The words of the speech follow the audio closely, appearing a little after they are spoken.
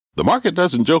The market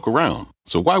doesn't joke around,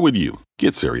 so why would you?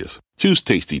 Get serious. Choose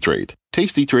Tasty Trade.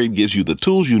 Tasty Trade gives you the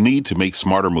tools you need to make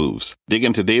smarter moves. Dig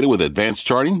into data with advanced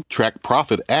charting, track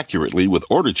profit accurately with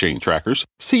order chain trackers,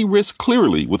 see risk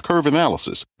clearly with curve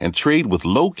analysis, and trade with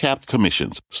low-capped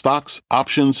commissions, stocks,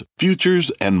 options,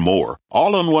 futures, and more.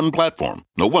 All on one platform.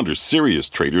 No wonder serious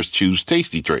traders choose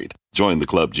Tasty Trade. Join the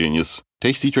club, genius.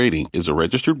 Tasty Trading is a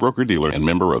registered broker-dealer and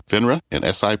member of FINRA and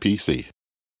SIPC.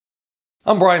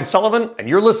 I'm Brian Sullivan, and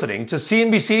you're listening to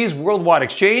CNBC's Worldwide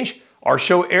Exchange. Our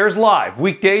show airs live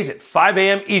weekdays at 5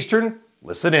 a.m. Eastern.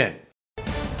 Listen in.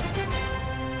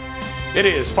 It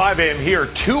is 5 a.m. here,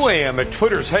 2 a.m. at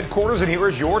Twitter's headquarters, and here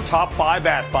is your top 5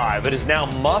 at 5. It is now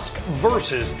Musk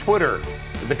versus Twitter,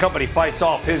 as the company fights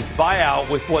off his buyout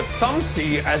with what some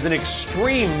see as an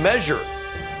extreme measure.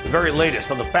 The very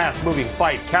latest on the fast-moving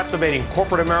fight captivating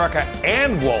corporate America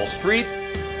and Wall Street,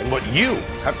 and what you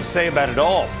have to say about it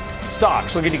all.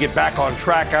 Stocks looking to get back on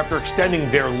track after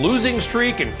extending their losing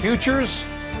streak, and futures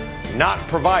not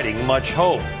providing much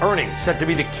hope. Earnings set to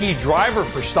be the key driver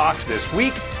for stocks this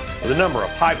week, with a number of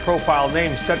high-profile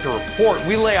names set to report.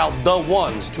 We lay out the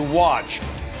ones to watch.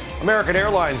 American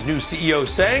Airlines' new CEO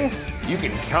saying, "You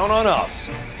can count on us."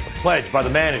 A pledge by the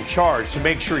man in charge to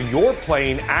make sure your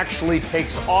plane actually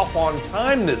takes off on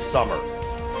time this summer.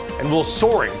 And will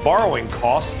soaring borrowing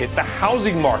costs hit the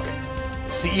housing market?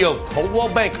 The CEO of Coldwell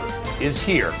Banker is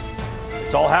here.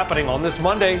 It's all happening on this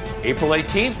Monday, April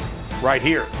 18th, right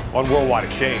here on Worldwide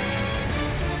Exchange.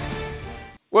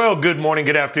 Well, good morning,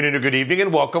 good afternoon, or good evening,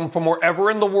 and welcome from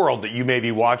wherever in the world that you may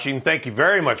be watching. Thank you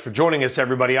very much for joining us,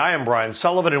 everybody. I am Brian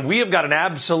Sullivan, and we have got an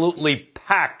absolutely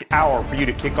packed hour for you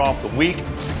to kick off the week.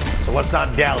 So let's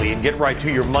not dally and get right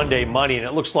to your Monday money. And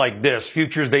it looks like this.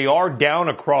 Futures, they are down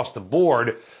across the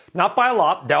board. Not by a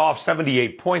lot. Dow off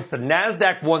 78 points. The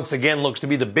NASDAQ once again looks to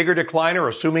be the bigger decliner,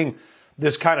 assuming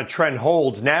this kind of trend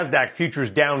holds. NASDAQ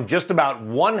futures down just about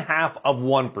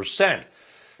 0.5%.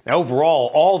 Now,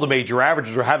 overall, all the major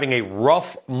averages are having a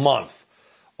rough month.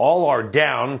 All are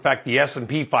down. In fact, the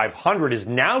S&P 500 is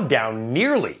now down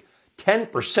nearly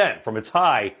 10% from its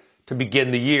high to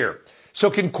begin the year. So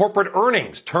can corporate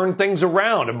earnings turn things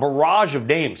around? A barrage of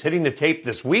names hitting the tape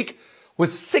this week,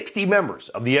 with 60 members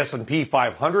of the S&P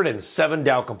 500 and 7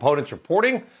 Dow components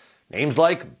reporting. Names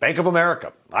like Bank of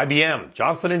America, IBM,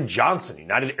 Johnson & Johnson,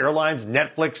 United Airlines,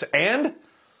 Netflix, and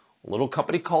a little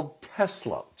company called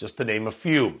Tesla, just to name a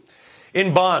few.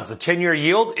 In bonds, the 10-year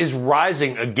yield is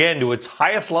rising again to its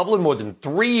highest level in more than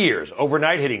 3 years,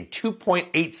 overnight hitting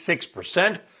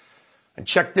 2.86%. And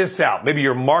check this out, maybe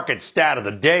your market stat of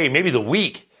the day, maybe the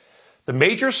week. The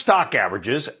major stock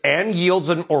averages and yields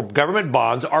or government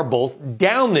bonds are both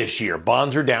down this year.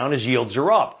 Bonds are down as yields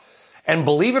are up. And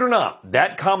believe it or not,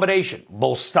 that combination,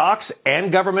 both stocks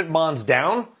and government bonds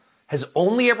down, has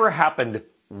only ever happened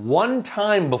one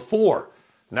time before.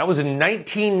 And that was in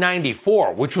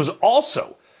 1994, which was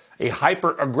also a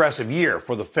hyper-aggressive year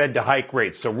for the Fed to hike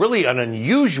rates. So really an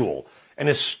unusual and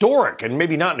historic, and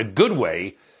maybe not in a good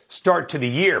way, start to the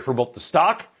year for both the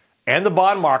stock and the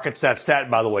bond markets. That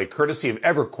stat, by the way, courtesy of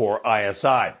Evercore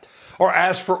ISI. Or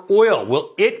as for oil,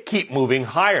 will it keep moving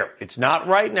higher? It's not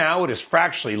right now. It is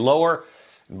fractionally lower.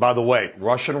 And by the way,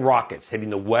 Russian rockets hitting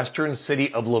the western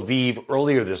city of Lviv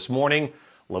earlier this morning.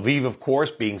 Lviv, of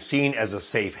course, being seen as a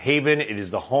safe haven. It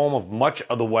is the home of much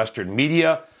of the Western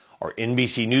media. Our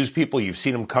NBC News people, you've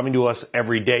seen them coming to us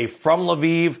every day from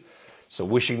Lviv. So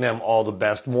wishing them all the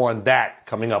best. More on that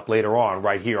coming up later on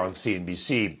right here on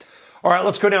CNBC. All right,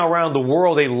 let's go now around the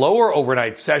world. A lower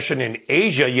overnight session in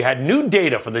Asia. You had new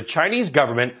data from the Chinese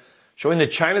government showing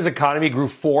that China's economy grew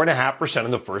 4.5%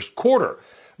 in the first quarter,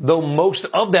 though most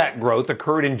of that growth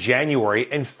occurred in January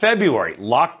and February.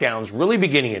 Lockdowns really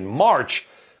beginning in March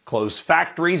closed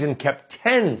factories and kept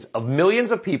tens of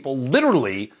millions of people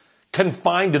literally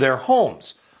confined to their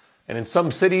homes. And in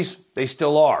some cities, they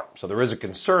still are. So there is a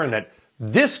concern that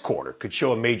this quarter could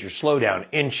show a major slowdown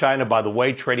in China. By the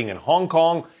way, trading in Hong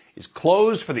Kong is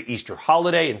closed for the Easter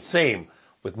holiday, and same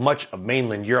with much of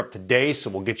mainland Europe today.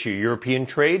 So we'll get you European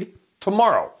trade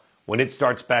tomorrow when it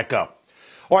starts back up.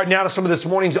 All right, now to some of this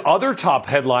morning's other top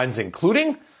headlines,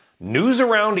 including news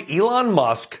around Elon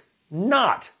Musk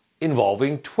not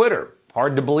involving Twitter.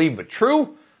 Hard to believe, but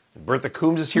true. Bertha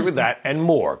Coombs is here with that and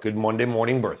more. Good Monday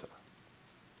morning, Bertha.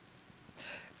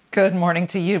 Good morning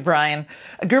to you, Brian.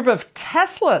 A group of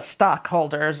Tesla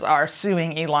stockholders are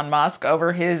suing Elon Musk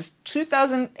over his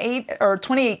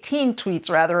 2018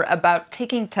 tweets about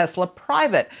taking Tesla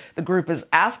private. The group is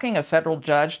asking a federal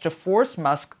judge to force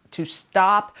Musk to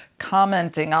stop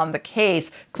commenting on the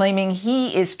case, claiming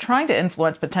he is trying to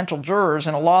influence potential jurors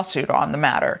in a lawsuit on the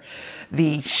matter.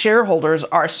 The shareholders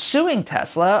are suing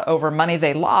Tesla over money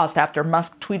they lost after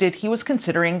Musk tweeted he was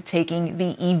considering taking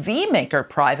the EV maker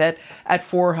private at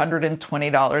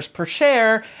 $420 per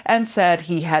share and said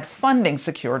he had funding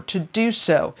secured to do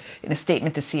so. In a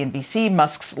statement to CNBC,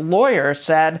 Musk's lawyer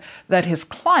said that his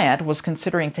client was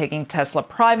considering taking Tesla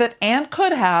private and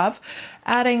could have,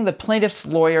 adding the plaintiff's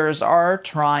lawyers are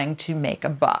trying to make a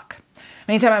buck.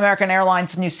 Meantime, American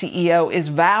Airlines' new CEO is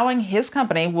vowing his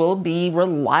company will be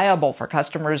reliable for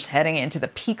customers heading into the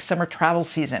peak summer travel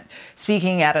season.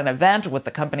 Speaking at an event with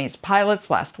the company's pilots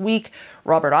last week,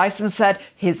 Robert Isom said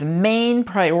his main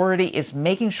priority is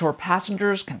making sure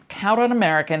passengers can count on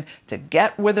American to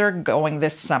get where they're going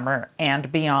this summer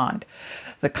and beyond.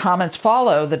 The comments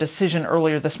follow the decision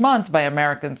earlier this month by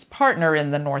American's partner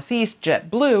in the Northeast,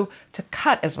 JetBlue, to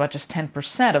cut as much as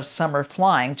 10% of summer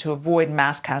flying to avoid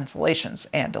mass cancellations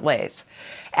and delays.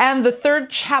 And the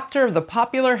third chapter of the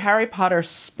popular Harry Potter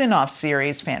spin-off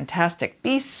series, Fantastic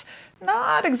Beasts,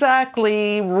 not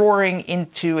exactly roaring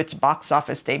into its box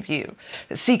office debut.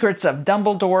 The Secrets of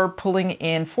Dumbledore pulling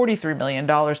in $43 million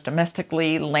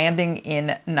domestically, landing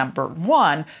in number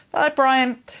one. But,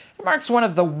 Brian, it marks one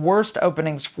of the worst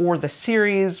openings for the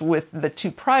series, with the two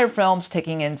prior films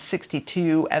taking in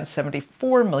 $62 and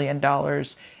 $74 million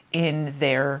in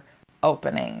their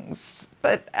openings.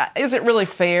 But is it really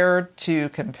fair to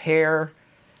compare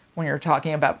when you're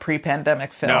talking about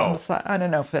pre-pandemic films? No. I don't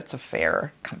know if it's a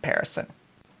fair comparison.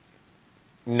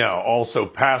 No. Also,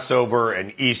 Passover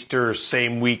and Easter,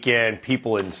 same weekend,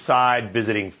 people inside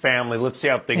visiting family. Let's see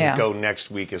how things go next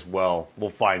week as well. We'll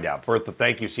find out. Bertha,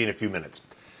 thank you. See you in a few minutes.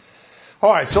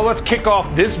 All right, so let's kick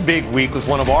off this big week with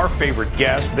one of our favorite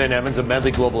guests, Ben Emmons of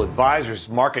Medley Global Advisors.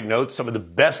 Market Notes, some of the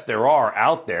best there are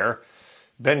out there.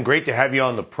 Ben, great to have you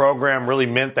on the program. Really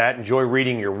meant that. Enjoy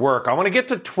reading your work. I want to get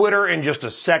to Twitter in just a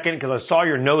second because I saw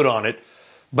your note on it.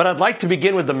 But I'd like to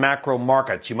begin with the macro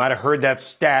markets. You might have heard that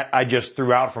stat I just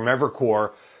threw out from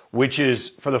Evercore, which is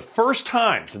for the first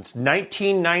time since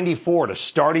 1994 to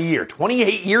start a year,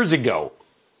 28 years ago,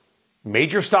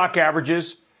 major stock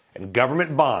averages and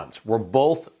government bonds were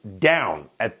both down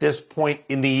at this point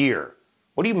in the year.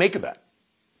 What do you make of that?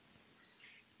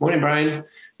 Morning, Brian.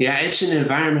 Yeah, it's an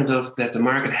environment that the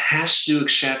market has to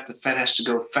accept. The Fed has to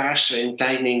go faster in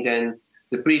tightening than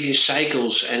the previous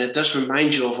cycles. And it does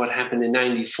remind you of what happened in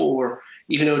 94,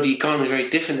 even though the economy was very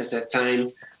different at that time,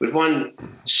 with one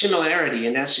similarity,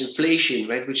 and that's inflation,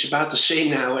 right, which is about the same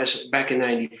now as back in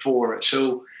 94.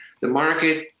 So the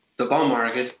market, the bond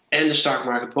market, and the stock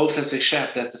market both have to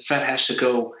accept that the Fed has to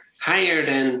go higher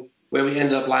than where we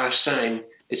ended up last time.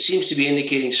 It seems to be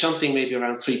indicating something maybe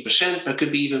around 3%, but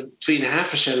could be even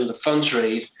 3.5% on the funds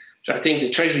rate. So I think the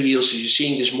Treasury yields, as you're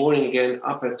seeing this morning again,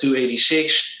 up at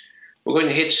 286. We're going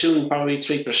to hit soon probably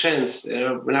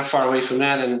 3%. We're not far away from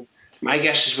that. And my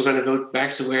guess is we're going to go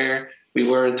back to where we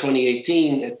were in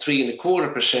 2018 at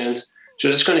 3.25%. So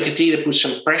that's going to continue to put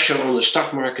some pressure on the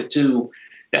stock market too.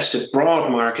 That's the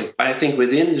broad market. But I think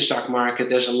within the stock market,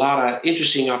 there's a lot of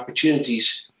interesting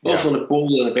opportunities, both on the bull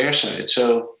and the bear side.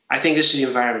 So I think this is the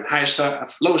environment.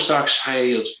 Lower stocks, higher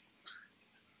yields.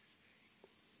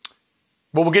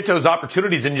 Well, we'll get to those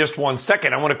opportunities in just one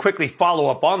second. I want to quickly follow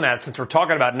up on that since we're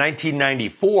talking about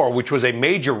 1994, which was a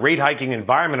major rate hiking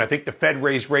environment. I think the Fed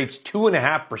raised rates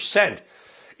 2.5%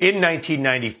 in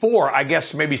 1994. I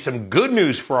guess maybe some good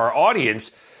news for our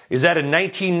audience is that in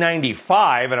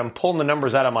 1995, and I'm pulling the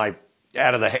numbers out of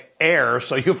the air,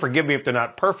 so you'll forgive me if they're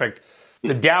not perfect,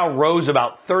 the Dow rose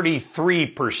about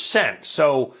 33%.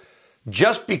 So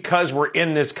just because we're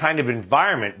in this kind of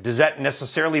environment, does that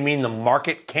necessarily mean the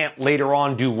market can't later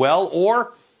on do well?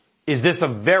 Or is this a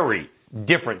very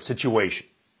different situation?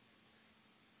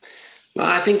 Well,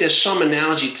 I think there's some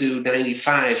analogy to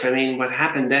 95. I mean, what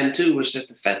happened then, too, was that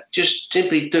the Fed just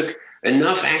simply took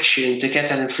enough action to get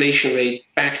that inflation rate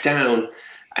back down.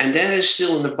 And that is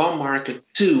still in the bond market,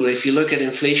 too. If you look at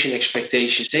inflation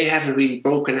expectations, they haven't really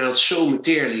broken out so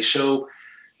materially. So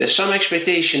there's some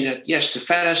expectation that, yes, the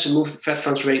Fed has to move the Fed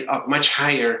funds rate up much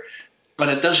higher, but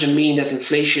it doesn't mean that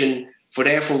inflation,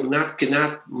 therefore,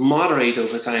 cannot moderate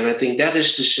over time. I think that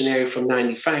is the scenario from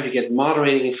 95. You get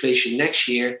moderating inflation next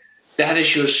year. That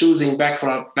is your soothing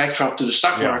backdrop to the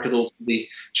stock market ultimately.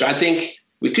 So I think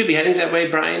we could be heading that way,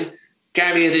 Brian.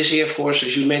 Caveat is here, of course,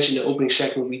 as you mentioned in the opening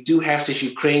segment, we do have this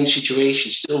Ukraine situation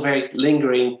still very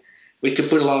lingering. We could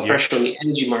put a lot of pressure on the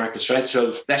energy markets, right?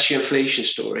 So that's your inflation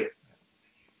story.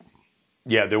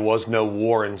 Yeah, there was no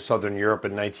war in Southern Europe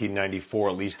in 1994,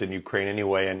 at least in Ukraine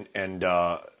anyway, and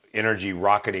energy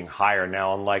rocketing higher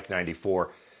now, unlike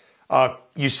 94.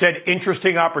 You said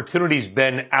interesting opportunities,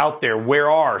 Ben, out there.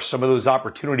 Where are some of those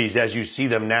opportunities as you see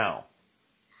them now?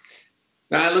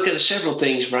 I look at several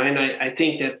things, Brian. I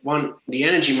think that one, the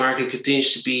energy market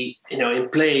continues to be, in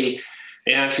play.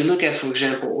 If you look at, for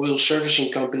example, oil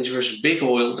servicing companies versus big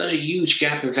oil, there's a huge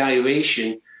gap in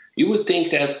valuation. You would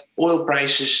think that oil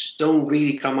prices don't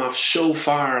really come off so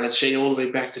far, let's say all the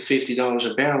way back to $50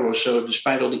 a barrel or so,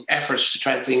 despite all the efforts to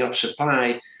try to bring up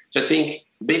supply. So I think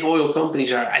big oil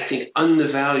companies are,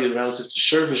 undervalued relative to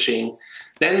servicing.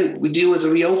 Then we deal with the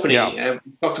reopening. Yeah.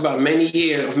 We talked about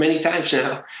many times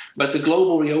now, but the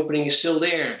global reopening is still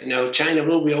there. China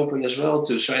will reopen as well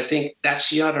too. So I think that's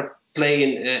the other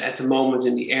play at the moment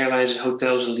in the airlines and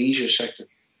hotels and leisure sector.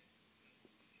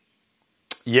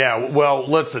 Yeah, well,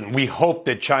 listen, we hope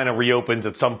that China reopens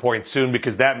at some point soon,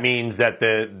 because that means that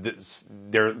their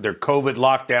COVID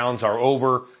lockdowns are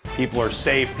over, people are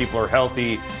safe, people are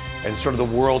healthy, and sort of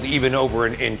the world, even over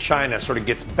in China, sort of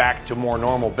gets back to more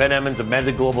normal. Ben Emmons of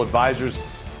Mendon Global Advisors.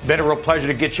 Ben, a real pleasure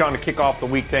to get you on to kick off the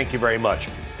week. Thank you very much.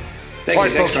 All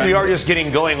right, folks, we are just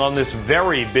getting going on this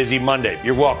very busy Monday.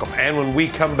 You're welcome. And when we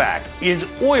come back, is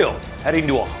oil heading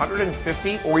to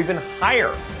 150 or even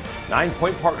higher? 9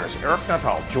 Point Partners, Eric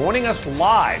Nuttall, joining us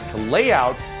live to lay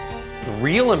out the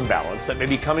real imbalance that may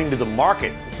be coming to the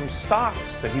market with some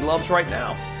stocks that he loves right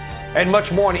now. And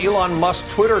much more on Elon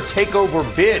Musk's Twitter takeover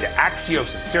bid. Axios'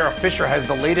 Sarah Fisher has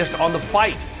the latest on the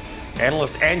fight.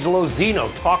 Analyst Angelo Zeno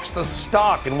talks the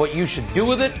stock and what you should do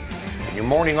with it. And your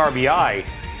morning RBI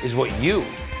is what you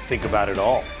think about it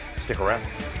all. Stick around.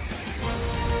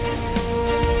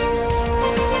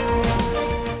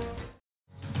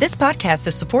 This podcast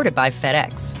is supported by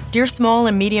FedEx. Dear small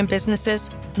and medium businesses,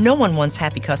 no one wants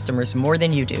happy customers more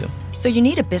than you do. So you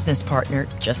need a business partner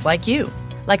just like you.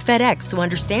 Like FedEx, who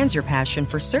understands your passion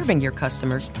for serving your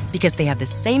customers because they have the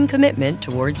same commitment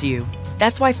towards you.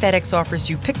 That's why FedEx offers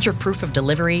you picture proof of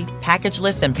delivery,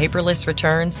 packageless and paperless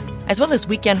returns, as well as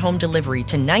weekend home delivery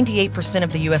to 98%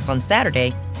 of the U.S. on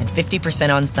Saturday and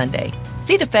 50% on Sunday.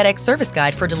 See the FedEx service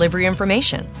guide for delivery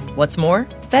information. What's more,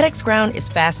 FedEx Ground is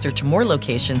faster to more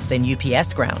locations than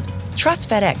UPS Ground. Trust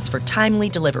FedEx for timely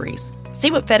deliveries.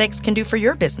 See what FedEx can do for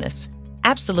your business.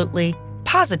 Absolutely,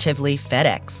 positively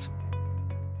FedEx.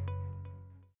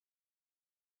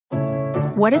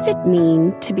 What does it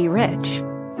mean to be rich?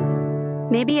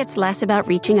 Maybe it's less about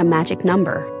reaching a magic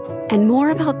number and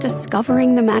more about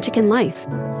discovering the magic in life.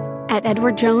 At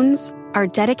Edward Jones, our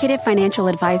dedicated financial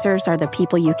advisors are the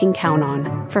people you can count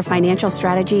on for financial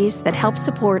strategies that help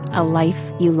support a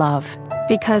life you love.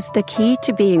 Because the key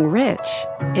to being rich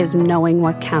is knowing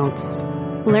what counts.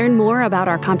 Learn more about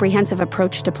our comprehensive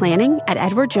approach to planning at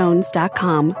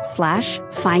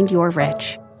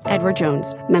edwardjones.com/findyourrich. Edward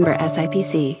Jones, member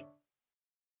SIPC.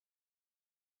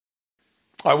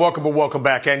 All right, welcome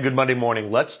back, and good Monday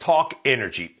morning. Let's talk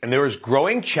energy. And there is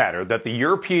growing chatter that the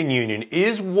European Union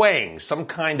is weighing some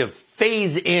kind of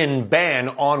phase-in ban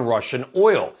on Russian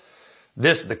oil.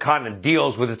 The continent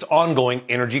deals with its ongoing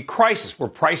energy crisis, where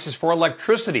prices for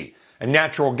electricity and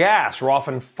natural gas are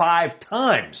often 5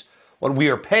 times what we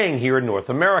are paying here in North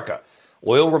America.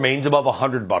 Oil remains above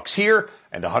 $100 here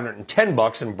and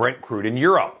 $110 in Brent crude in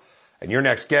Europe. And your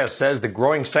next guest says the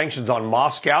growing sanctions on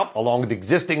Moscow, along with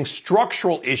existing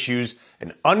structural issues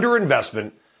and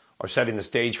underinvestment, are setting the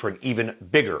stage for an even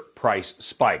bigger price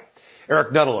spike.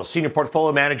 Eric Nuttall, a senior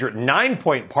portfolio manager at 9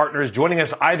 Point Partners, joining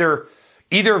us either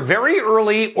very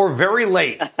early or very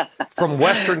late from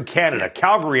Western Canada,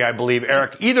 Calgary, I believe.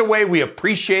 Eric, either way, we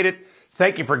appreciate it.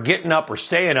 Thank you for getting up or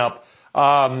staying up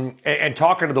and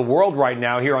talking to the world right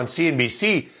now here on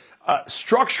CNBC.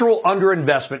 Structural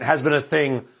underinvestment has been a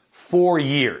thing for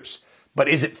years. But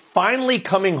is it finally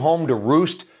coming home to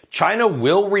roost? China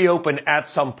will reopen at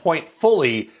some point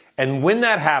fully. And when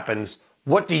that happens,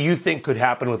 what do you think could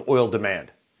happen with oil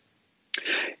demand?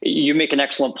 You make an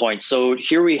excellent point. So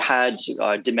here we had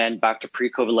demand back to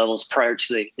pre-COVID levels prior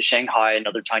to the Shanghai and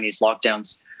other Chinese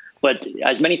lockdowns. But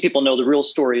as many people know, the real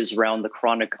story is around the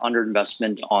chronic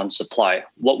underinvestment on supply.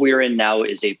 What we are in now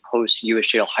is a post-US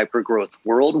shale hypergrowth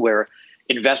world where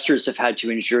investors have had to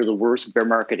endure the worst bear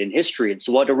market in history. And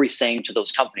so what are we saying to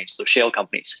those companies, those shale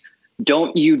companies?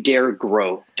 Don't you dare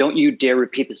grow. Don't you dare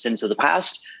repeat the sins of the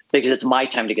past, because it's my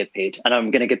time to get paid. And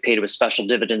I'm going to get paid with special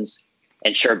dividends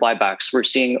and share buybacks. We're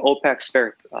seeing OPEC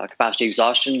spare capacity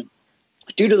exhaustion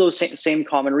due to those same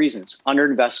common reasons.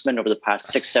 Underinvestment over the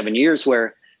past 6-7 years,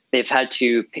 where they've had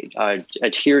to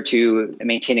adhere to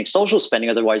maintaining social spending.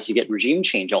 Otherwise, you get regime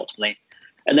change ultimately.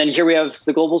 And then here we have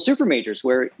the global super majors,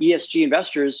 where ESG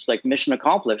investors, like mission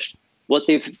accomplished, what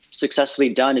they've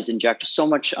successfully done is inject so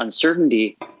much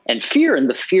uncertainty and fear. And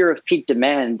the fear of peak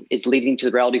demand is leading to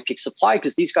the reality of peak supply,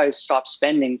 because these guys stopped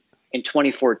spending in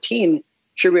 2014.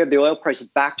 Here we have the oil price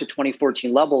back to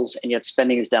 2014 levels, and yet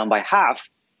spending is down by half.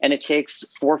 And it takes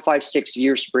 4, 5, 6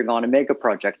 years to bring on a mega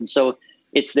project. And so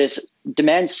it's this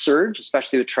demand surge,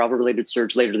 especially the travel-related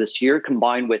surge later this year,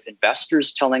 combined with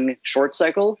investors telling short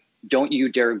cycle, don't you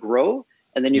dare grow.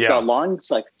 And then you've got long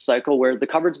cycle where the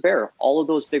cupboard's bare. All of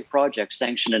those big projects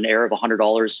sanctioned an air of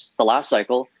 $100 the last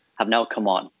cycle have now come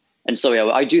on. And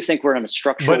so, I do think we're in a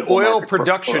structural. But oil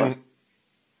production.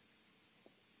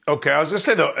 Okay, I was going to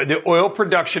say the oil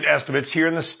production estimates here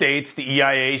in the States, the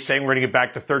EIA saying we're going to get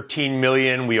back to 13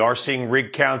 million. We are seeing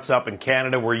rig counts up in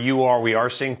Canada where you are. We are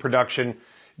seeing production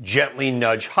gently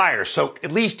nudge higher. So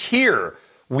at least here,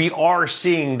 we are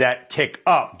seeing that tick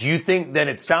up. Do you think then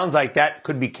it sounds like that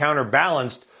could be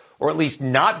counterbalanced or at least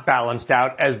not balanced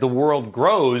out as the world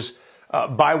grows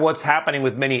by what's happening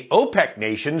with many OPEC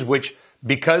nations, which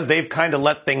because they've kind of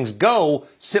let things go,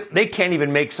 they can't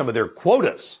even make some of their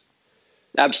quotas?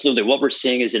 Absolutely. What we're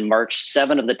seeing is in March,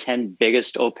 7 of the 10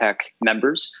 biggest OPEC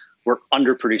members were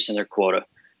underproducing their quota.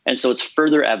 And so it's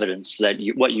further evidence that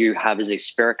what you have is a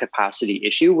spare capacity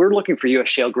issue. We're looking for U.S.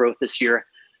 shale growth this year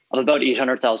of about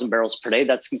 800,000 barrels per day.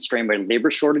 That's constrained by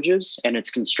labor shortages, and it's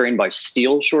constrained by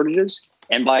steel shortages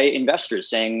and by investors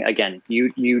saying, again,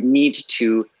 you need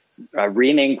to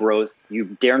rein growth. You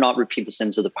dare not repeat the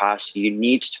sins of the past. You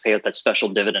need to pay out that special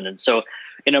dividend. And so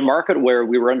in a market where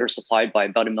we were undersupplied by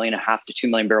about 1.5 million to 2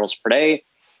 million barrels per day,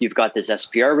 you've got this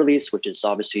SPR release, which is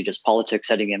obviously just politics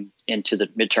heading into the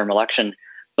midterm election.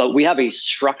 But we have a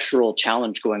structural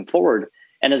challenge going forward.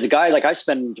 And as a guy, I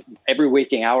spend every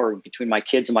waking hour between my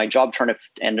kids and my job trying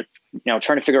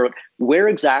to figure out where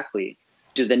exactly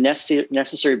do the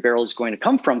necessary barrels going to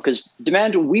come from? Because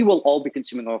demand, we will all be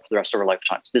consuming oil for the rest of our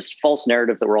lifetimes. This false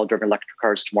narrative that we're all driving electric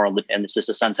cars tomorrow and this is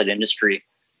a sunset industry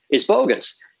is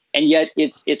bogus. And yet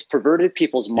it's perverted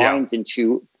people's minds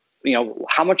into,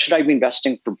 how much should I be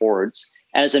investing for boards?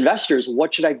 And as investors,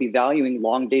 what should I be valuing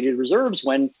long dated reserves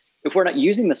when, if we're not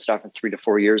using this stuff in 3 to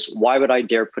 4 years, why would I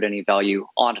dare put any value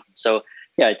on it? So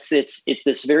it's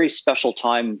this very special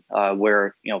time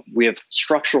where, we have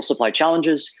structural supply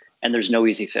challenges and there's no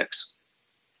easy fix.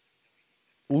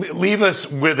 Leave us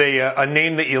with a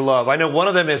name that you love. I know one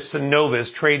of them is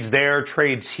Cenovus, trades there,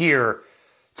 trades here.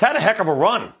 It's had a heck of a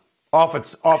run off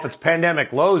its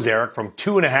pandemic lows, Eric, from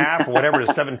 2.5 or whatever to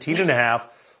 17.5.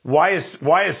 Why is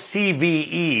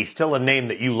CVE still a name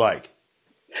that you like?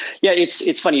 Yeah,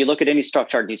 it's funny. You look at any stock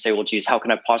chart and you say, well, geez, how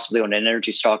can I possibly own an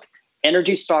energy stock?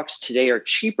 Energy stocks today are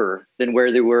cheaper than where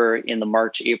they were in the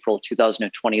March, April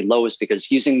 2020 lows,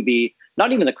 because using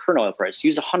not even the current oil price,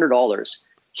 use $100.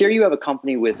 Here you have a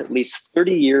company with at least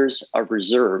 30 years of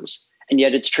reserves, and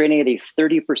yet it's trading at a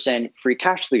 30% free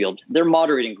cash flow yield. They're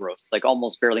moderating growth, like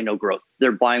almost barely no growth.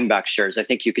 They're buying back shares. I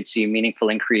think you could see a meaningful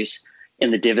increase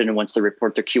in the dividend once they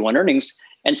report their Q1 earnings.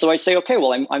 And so I say, okay,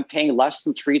 well, I'm paying less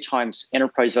than 3 times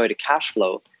enterprise value to cash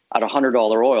flow at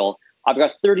 $100 oil. I've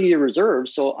got 30-year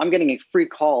reserves, so I'm getting a free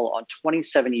call on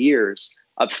 27 years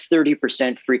of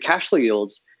 30% free cash flow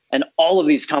yields. And all of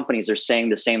these companies are saying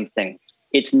the same thing.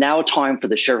 It's now time for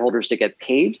the shareholders to get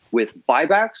paid with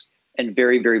buybacks and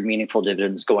very, very meaningful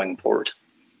dividends going forward.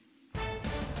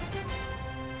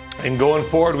 And going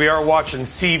forward, we are watching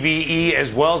CVE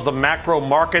as well as the macro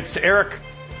markets. Eric,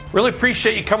 really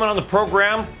appreciate you coming on the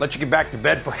program. Let you get back to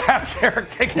bed, perhaps.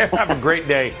 Eric, take care. Have a great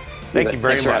day. Thank you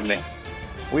very much. Thanks for having me.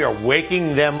 We are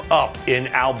waking them up in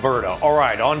Alberta. All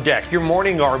right, on deck, your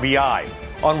morning RBI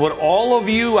on what all of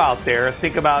you out there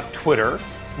think about Twitter,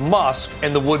 Musk,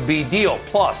 and the would-be deal.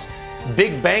 Plus,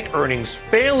 big bank earnings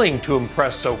failing to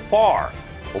impress so far.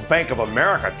 Will Bank of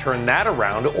America turn that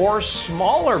around, or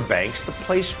smaller banks the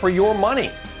place for your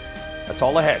money? That's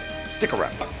all ahead. Stick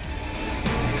around.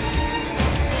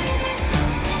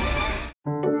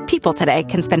 People today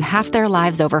can spend half their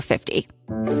lives over 50.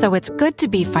 So it's good to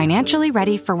be financially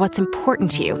ready for what's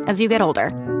important to you as you get older,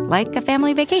 like a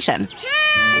family vacation.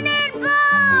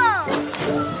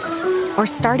 Or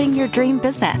starting your dream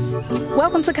business.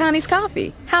 Welcome to Connie's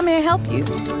Coffee. How may I help you?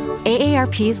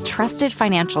 AARP's trusted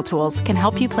financial tools can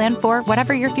help you plan for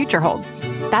whatever your future holds.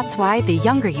 That's why the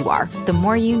younger you are, the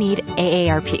more you need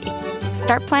AARP.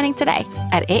 Start planning today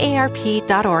at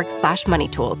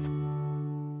aarp.org/moneytools.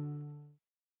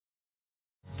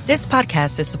 This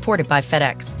podcast is supported by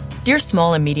FedEx. Dear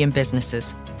small and medium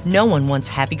businesses, no one wants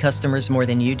happy customers more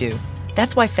than you do.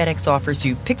 That's why FedEx offers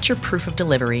you picture proof of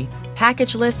delivery,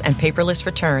 packageless and paperless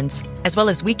returns, as well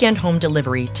as weekend home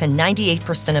delivery to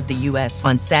 98% of the U.S.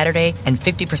 on Saturday and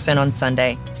 50% on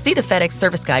Sunday. See the FedEx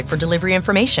service guide for delivery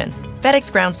information.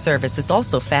 FedEx Ground service is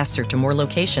also faster to more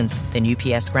locations than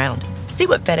UPS Ground. See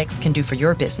what FedEx can do for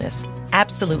your business.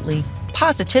 Absolutely,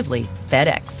 positively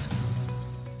FedEx.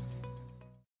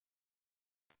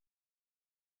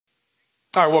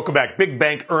 All right, welcome back. Big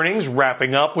bank earnings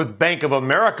wrapping up with Bank of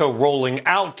America rolling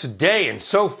out today. And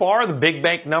so far, the big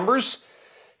bank numbers,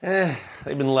 they've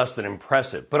been less than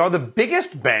impressive. But are the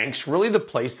biggest banks really the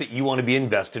place that you want to be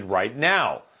invested right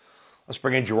now? Let's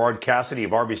bring in Gerard Cassidy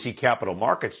of RBC Capital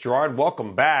Markets. Gerard,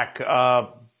 welcome back.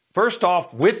 First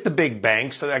off, with the big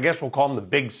banks, I guess we'll call them the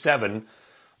big seven,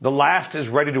 the last is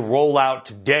ready to roll out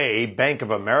today, Bank of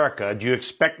America. Do you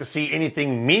expect to see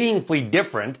anything meaningfully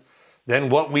different than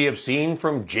what we have seen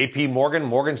from J.P. Morgan,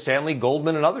 Morgan Stanley,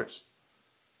 Goldman, and others?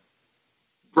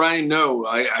 Brian, no.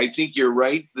 I think you're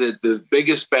right that the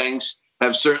biggest banks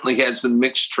have certainly had some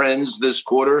mixed trends this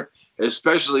quarter,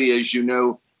 especially, as you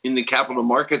know, in the capital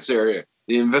markets area.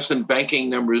 The investment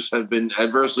banking numbers have been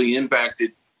adversely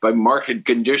impacted by market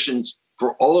conditions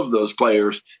for all of those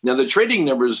players. Now, the trading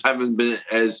numbers haven't been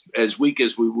as weak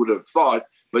as we would have thought,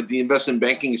 but the investment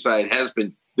banking side has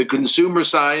been. The consumer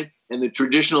side and the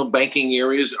traditional banking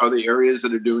areas are the areas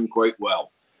that are doing quite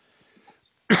well.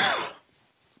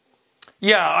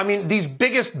 Yeah, I mean, these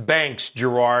biggest banks,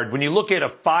 Gerard, when you look at a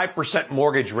 5%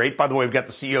 mortgage rate, by the way, we've got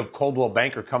the CEO of Coldwell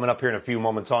Banker coming up here in a few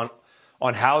moments on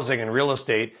housing and real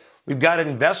estate. We've got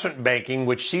investment banking,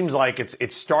 which seems like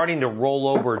it's starting to roll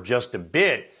over just a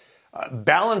bit.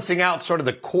 Balancing out sort of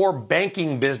the core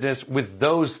banking business with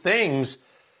those things,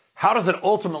 how does it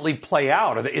ultimately play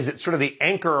out? Is it sort of the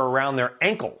anchor around their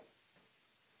ankle?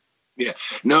 Yeah,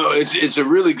 no, it's a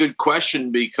really good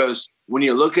question, because when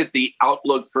you look at the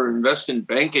outlook for investment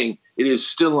banking, it is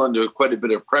still under quite a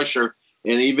bit of pressure.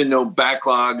 And even though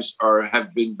backlogs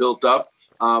have been built up,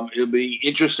 it'll be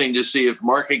interesting to see if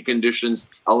market conditions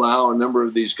allow a number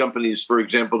of these companies, for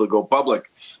example, to go public.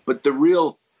 But the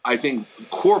real, I think,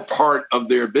 core part of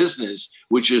their business,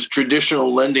 which is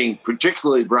traditional lending,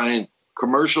 particularly, Brian,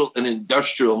 commercial and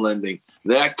industrial lending.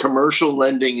 That commercial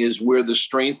lending is where the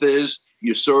strength is.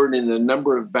 You saw it in the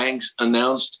number of banks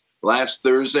announced last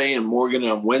Thursday and Morgan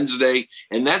on Wednesday.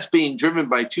 And that's being driven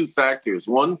by two factors.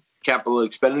 One, capital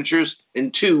expenditures,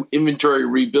 and two, inventory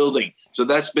rebuilding. So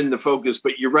that's been the focus.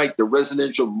 But you're right, the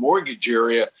residential mortgage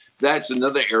area, that's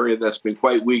another area that's been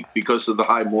quite weak because of the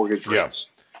high mortgage rates.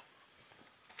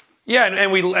 Yeah,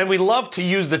 and we love to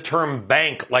use the term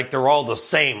bank like they're all the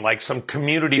same, like some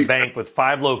community bank with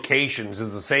 5 locations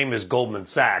is the same as Goldman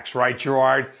Sachs, right,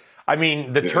 Gerard? I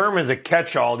mean, the term is a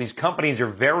catch-all. These companies are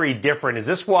very different. Is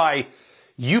this why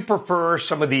you prefer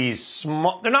some of these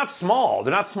small? They're not small.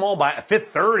 They're not small. Fifth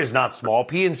Third is not small.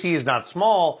 PNC is not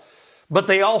small. But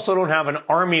they also don't have an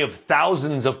army of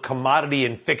thousands of commodity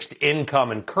and fixed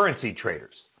income and currency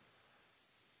traders.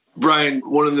 Brian,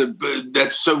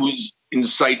 that's so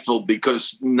insightful,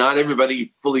 because not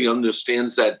everybody fully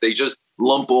understands that. They just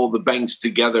lump all the banks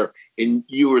together. And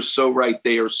you are so right.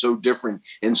 They are so different.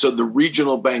 And so the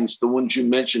regional banks, the ones you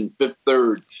mentioned, Fifth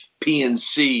Third,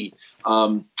 PNC,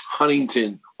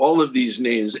 Huntington, all of these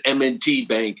names, M&T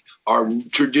Bank, are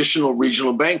traditional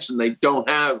regional banks, and they don't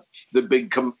have the big,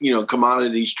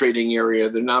 commodities trading area.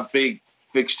 They're not big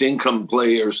fixed income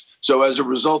players. So as a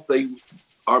result, they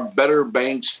are better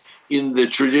banks in the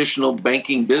traditional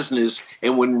banking business.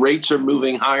 And when rates are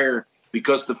moving higher,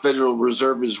 because the Federal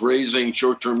Reserve is raising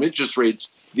short-term interest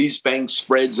rates, these bank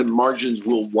spreads and margins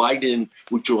will widen,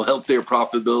 which will help their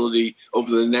profitability over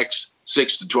the next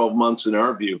 6 to 12 months, in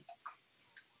our view.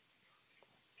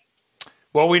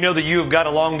 Well, we know that you have got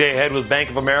a long day ahead with Bank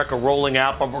of America rolling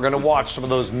out, but we're going to watch some of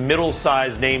those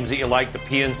middle-sized names that you like, the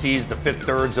PNCs, the Fifth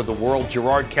Thirds of the world.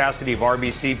 Gerard Cassidy of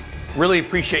RBC. Really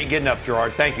appreciate you getting up,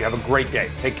 Gerard. Thank you. Have a great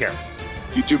day. Take care.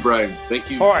 You too, Brian.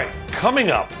 Thank you. All right, coming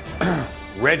up,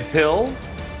 red pill,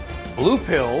 blue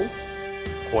pill,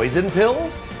 poison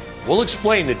pill? We'll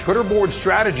explain the Twitter board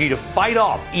strategy to fight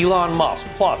off Elon Musk.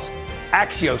 Plus,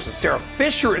 Axios' Sarah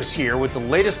Fisher is here with the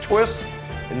latest twists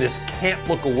in this can't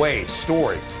look away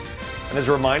story. And as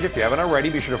a reminder, if you haven't already,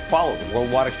 be sure to follow the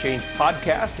Worldwide Exchange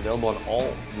podcast, available on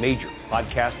all major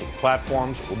podcasting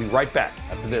platforms. We'll be right back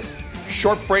after this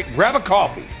short break. Grab a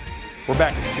coffee. We're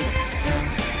back in 2 minutes.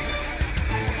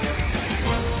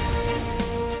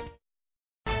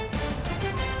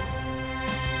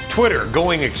 Twitter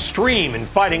going extreme in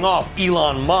fighting off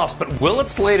Elon Musk, but will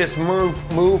its latest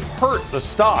move hurt the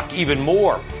stock even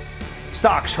more?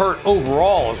 Stocks hurt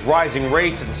overall as rising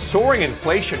rates and soaring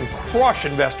inflation crush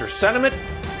investor sentiment.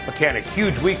 But can a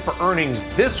huge week for earnings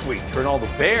this week turn all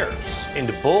the bears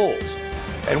into bulls?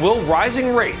 And will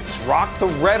rising rates rock the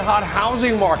red-hot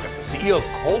housing market? The CEO of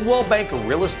Coldwell Banker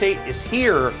Real Estate is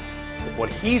here with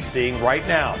what he's seeing right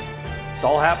now. It's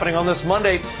all happening on this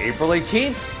Monday, April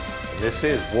 18th. And this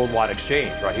is Worldwide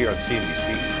Exchange right here on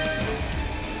CNBC.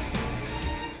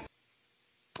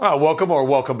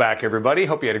 Welcome back, everybody.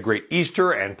 Hope you had a great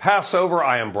Easter and Passover.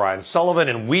 I am Brian Sullivan,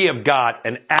 and we have got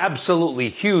an absolutely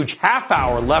huge half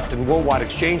hour left in Worldwide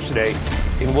Exchange today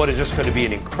in what is just going to be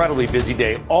an incredibly busy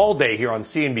day all day here on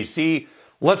CNBC.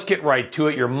 Let's get right to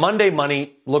it. Your Monday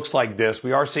money looks like this.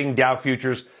 We are seeing Dow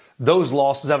futures. Those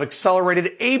losses have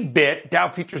accelerated a bit. Dow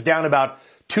futures down about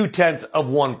 0.2%.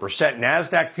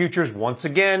 NASDAQ futures, once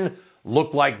again,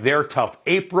 look like their tough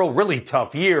April, really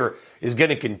tough year, is going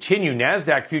to continue.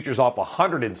 NASDAQ futures off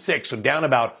 106, so down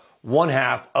about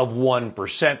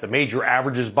 0.5%. The major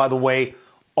averages, by the way,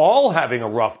 all having a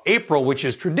rough April, which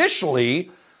is traditionally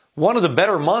one of the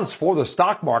better months for the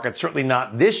stock market, certainly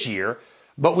not this year.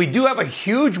 But we do have a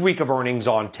huge week of earnings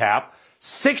on tap.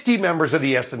 60 members of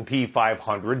the S&P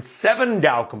 500, 7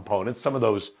 Dow components. Some of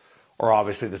those are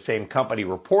obviously the same company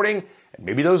reporting, and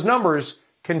maybe those numbers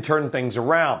can turn things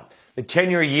around. The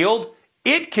 10-year yield,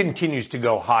 it continues to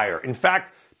go higher. In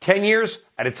fact, 10 years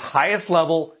at its highest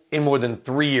level in more than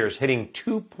 3 years, hitting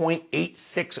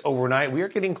 2.86 overnight. We are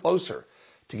getting closer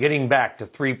to getting back to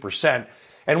 3%.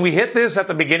 And we hit this at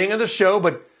the beginning of the show,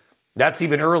 but that's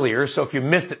even earlier. So if you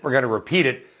missed it, we're going to repeat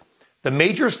it. The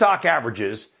major stock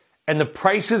averages and the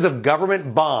prices of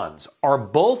government bonds are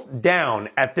both down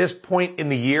at this point in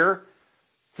the year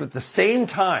for the same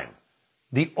time.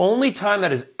 The only time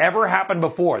that has ever happened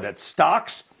before that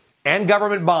stocks and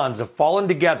government bonds have fallen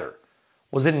together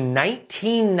was in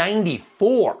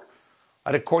 1994.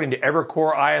 That according to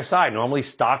Evercore ISI. Normally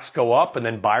stocks go up and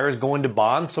then buyers go into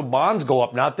bonds. So bonds go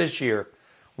up, not this year.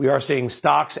 We are seeing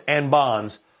stocks and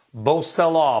bonds both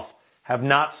sell off. Have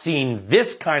not seen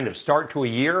this kind of start to a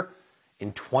year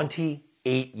in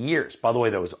 28 years. By the way,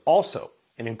 there was also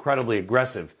an incredibly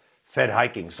aggressive Fed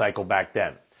hiking cycle back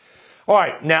then. All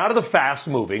right, now to the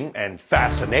fast-moving and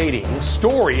fascinating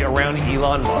story around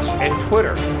Elon Musk and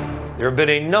Twitter. There have been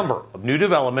a number of new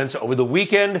developments over the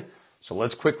weekend, so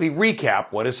let's quickly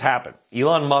recap what has happened.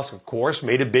 Elon Musk, of course,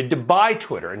 made a bid to buy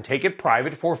Twitter and take it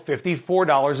private for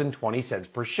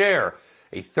 $54.20 per share,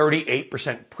 a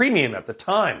 38% premium at the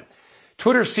time.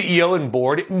 Twitter's CEO and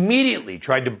board immediately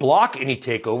tried to block any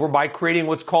takeover by creating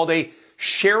what's called a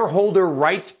shareholder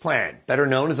rights plan, better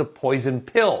known as a poison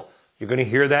pill. You're going to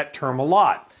hear that term a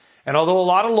lot. And although a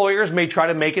lot of lawyers may try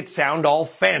to make it sound all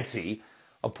fancy,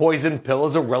 a poison pill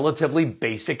is a relatively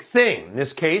basic thing. In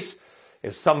this case,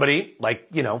 if somebody like,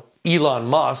 Elon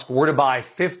Musk were to buy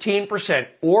 15%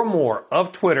 or more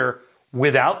of Twitter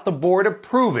without the board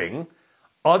approving,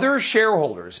 other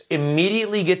shareholders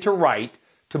immediately get to right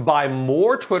to buy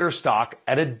more Twitter stock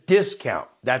at a discount.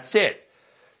 That's it.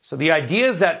 So the idea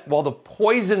is that while the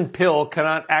poison pill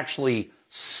cannot actually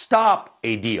stop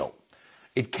a deal,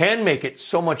 it can make it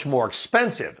so much more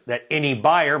expensive that any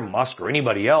buyer, Musk or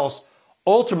anybody else,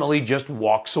 ultimately just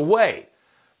walks away.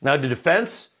 Now, the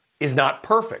defense is not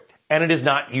perfect, and it is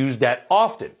not used that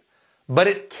often, but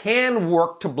it can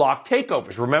work to block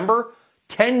takeovers. Remember,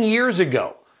 10 years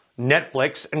ago,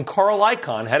 Netflix and Carl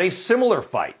Icahn had a similar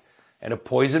fight, and a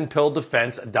poison pill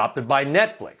defense adopted by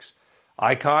Netflix.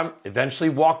 Icahn eventually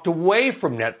walked away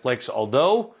from Netflix,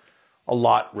 although a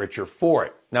lot richer for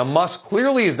it. Now, Musk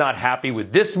clearly is not happy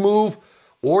with this move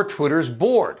or Twitter's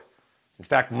board. In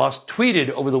fact, Musk tweeted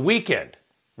over the weekend,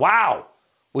 "Wow,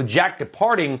 with Jack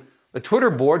departing, the Twitter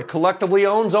board collectively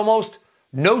owns almost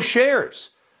no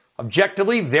shares.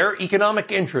 Objectively, their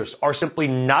economic interests are simply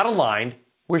not aligned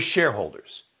with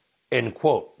shareholders." End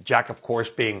quote. Jack, of course,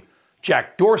 being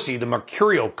Jack Dorsey, the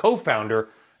Mercurial co-founder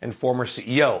and former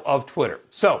CEO of Twitter.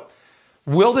 So,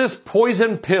 will this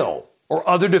poison pill or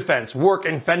other defense work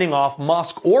in fending off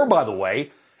Musk or, by the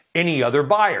way, any other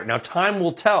buyer? Now, time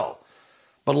will tell.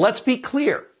 But let's be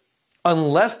clear.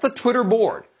 Unless the Twitter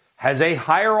board has a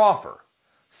higher offer,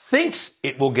 thinks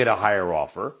it will get a higher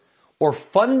offer, or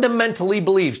fundamentally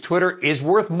believes Twitter is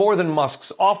worth more than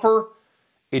Musk's offer,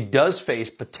 it does face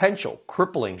potential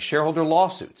crippling shareholder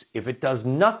lawsuits. If it does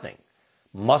nothing,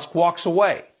 Musk walks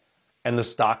away and the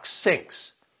stock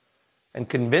sinks. And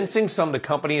convincing some the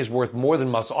company is worth more than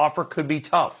Musk's offer could be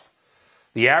tough.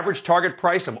 The average target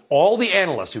price of all the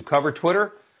analysts who cover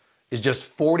Twitter is just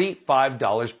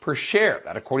 $45 per share.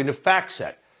 That according to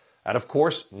FactSet. That, of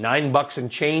course, $9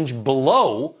 and change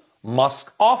below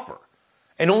Musk's offer.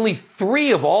 And only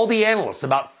 3 of all the analysts,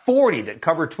 about 40 that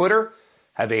cover Twitter,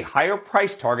 have a higher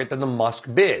price target than the Musk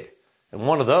bid. And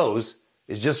one of those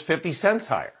is just 50 cents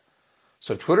higher.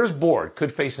 So Twitter's board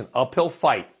could face an uphill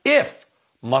fight if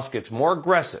Musk gets more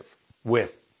aggressive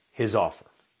with his offer.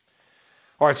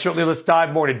 All right, certainly let's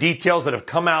dive more into details that have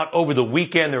come out over the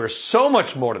weekend. There is so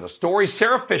much more to the story.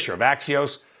 Sarah Fisher of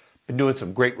Axios been doing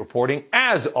some great reporting,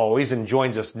 as always, and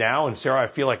joins us now. And Sarah, I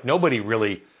feel like nobody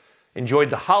really enjoyed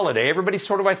the holiday. Everybody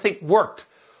sort of, I think, worked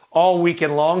all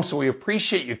weekend long, so we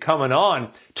appreciate you coming on.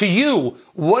 To you,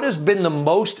 what has been the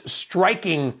most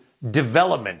striking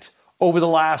development over the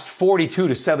last 42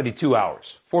 to 72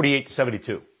 hours, 48 to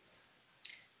 72?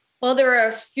 Well, there were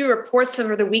a few reports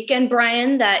over the weekend,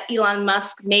 Brian, that Elon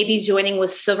Musk may be joining with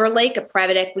Silver Lake, a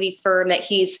private equity firm that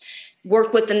he's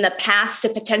worked with in the past to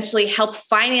potentially help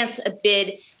finance a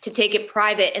bid to take it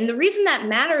private. And the reason that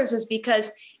matters is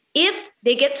because if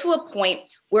they get to a point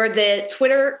where the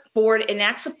Twitter board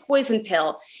enacts a poison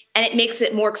pill and it makes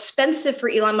it more expensive for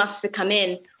Elon Musk to come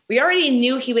in, we already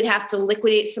knew he would have to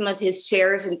liquidate some of his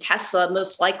shares in Tesla,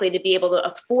 most likely to be able to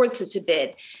afford such a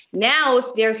bid. Now, if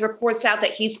there's reports out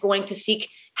that he's going to seek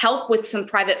help with some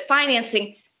private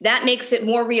financing, that makes it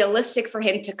more realistic for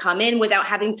him to come in without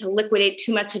having to liquidate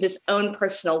too much of his own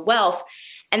personal wealth.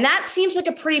 And that seems like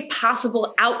a pretty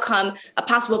possible outcome, a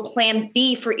possible plan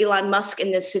B for Elon Musk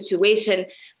in this situation.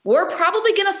 We're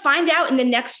probably going to find out in the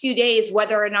next few days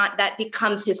whether or not that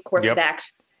becomes his course of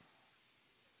action.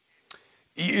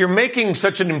 You're making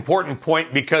such an important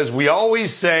point because we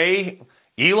always say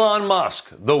Elon Musk,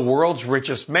 the world's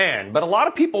richest man. But a lot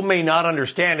of people may not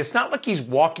understand. It's not like he's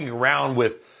walking around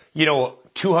with,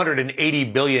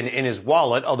 $280 billion in his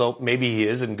wallet, although maybe he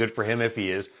is, and good for him if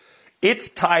he is. It's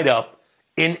tied up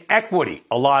in equity.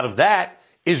 A lot of that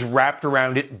is wrapped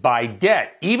around it by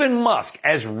debt. Even Musk,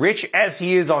 as rich as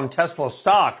he is on Tesla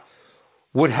stock,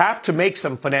 would have to make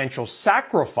some financial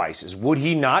sacrifices, would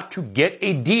he not, to get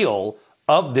a deal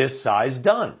of this size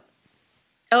done?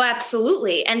 Oh,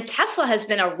 absolutely. And Tesla has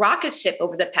been a rocket ship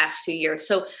over the past 2 years.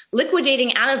 So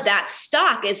liquidating out of that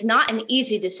stock is not an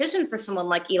easy decision for someone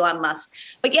like Elon Musk.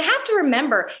 But you have to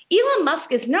remember, Elon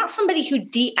Musk is not somebody who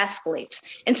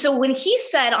de-escalates. And so when he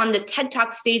said on the TED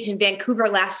Talk stage in Vancouver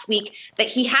last week that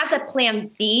he has a plan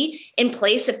B in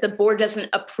place if the board doesn't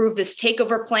approve this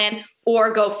takeover plan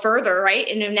or go further, right,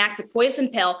 and enact a poison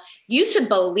pill, you should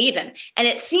believe him. And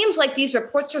it seems like these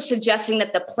reports are suggesting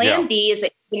that the plan B is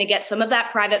that he's going to get some of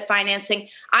that private financing.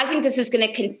 I think this is going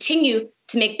to continue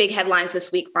to make big headlines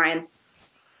this week, Brian.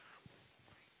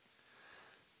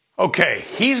 Okay,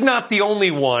 he's not the only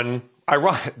one.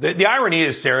 The irony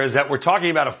is, Sarah, is that we're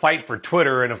talking about a fight for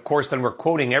Twitter, and of course then we're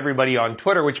quoting everybody on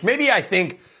Twitter, which maybe I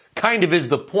think kind of is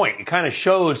the point. It kind of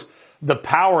shows the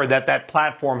power that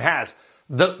platform has.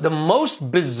 The most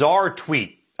bizarre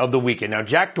tweet of the weekend. Now,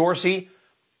 Jack Dorsey,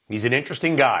 he's an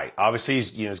interesting guy. Obviously,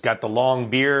 he's got the long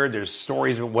beard. There's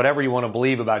stories of whatever you want to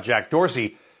believe about Jack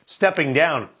Dorsey stepping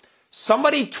down.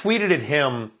 Somebody tweeted at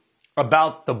him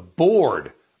about the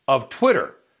board of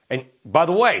Twitter. And by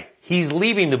the way, he's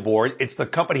leaving the board. It's the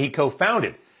company he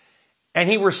co-founded. And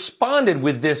he responded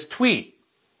with this tweet.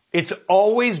 It's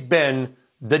always been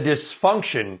the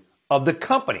dysfunction of the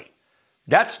company.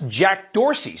 That's Jack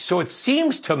Dorsey. So it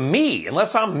seems to me,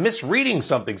 unless I'm misreading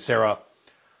something, Sarah,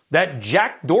 that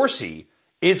Jack Dorsey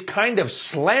is kind of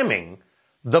slamming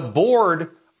the board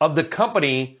of the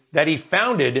company that he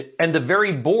founded and the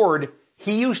very board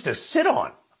he used to sit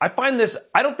on. I find this,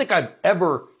 I don't think I've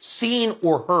ever seen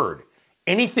or heard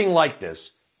anything like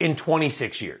this in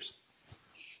 26 years.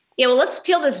 Yeah, well, let's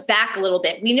peel this back a little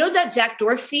bit. We know that Jack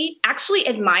Dorsey actually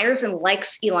admires and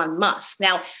likes Elon Musk.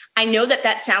 Now, I know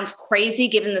that sounds crazy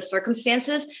given the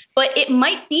circumstances, but it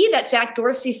might be that Jack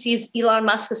Dorsey sees Elon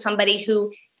Musk as somebody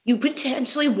who you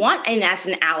potentially want in as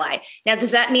an ally. Now,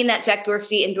 does that mean that Jack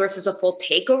Dorsey endorses a full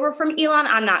takeover from Elon?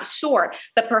 I'm not sure.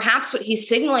 But perhaps what he's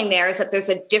signaling there is that there's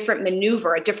a different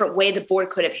maneuver, a different way the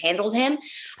board could have handled him.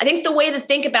 I think the way to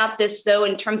think about this, though,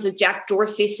 in terms of Jack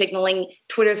Dorsey signaling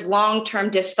Twitter's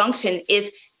long-term dysfunction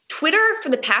is Twitter for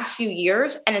the past few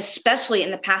years, and especially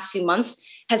in the past few months,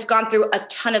 has gone through a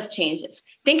ton of changes.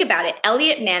 Think about it.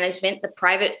 Elliott Management, the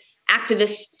private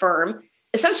activist firm,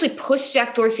 essentially pushed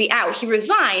Jack Dorsey out. He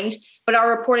resigned, but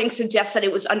our reporting suggests that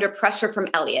it was under pressure from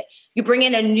Elliott. You bring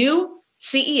in a new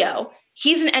CEO.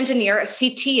 He's an engineer, a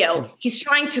CTO. He's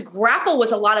trying to grapple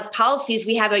with a lot of policies.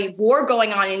 We have a war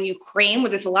going on in Ukraine where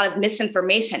there's a lot of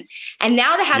misinformation. And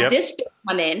now to have this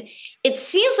come in, it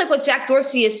seems like what Jack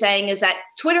Dorsey is saying is that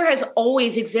Twitter has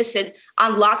always existed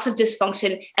on lots of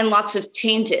dysfunction and lots of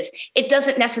changes. It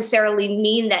doesn't necessarily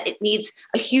mean that it needs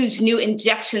a huge new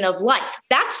injection of life.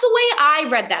 That's the way I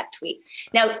read that tweet.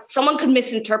 Now, someone could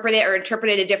misinterpret it or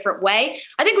interpret it a different way.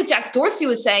 I think what Jack Dorsey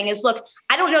was saying is, look,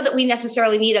 I don't know that we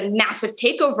necessarily need a massive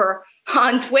takeover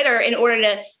on Twitter in order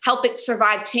to help it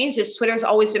survive changes. Twitter's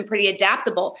always been pretty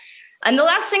adaptable. And the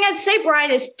last thing I'd say, Brian,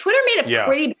 is Twitter made a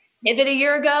pretty pivot a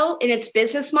year ago in its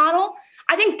business model.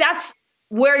 I think that's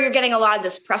where you're getting a lot of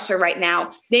this pressure right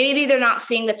now. Maybe they're not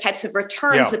seeing the types of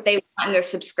returns that they want in their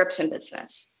subscription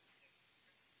business.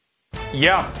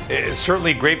 Yeah,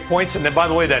 certainly great points. And then, by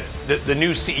the way, that's the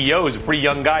new CEO is a pretty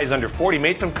young guy. He's under 40.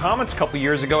 Made some comments a couple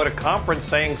years ago at a conference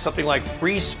saying something like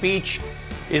free speech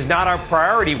is not our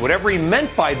priority. Whatever he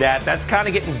meant by that, that's kind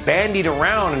of getting bandied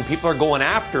around, and people are going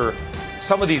after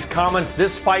some of these comments.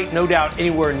 This fight, no doubt,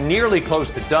 anywhere nearly close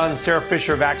to done. Sarah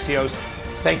Fisher of Axios,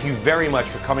 thank you very much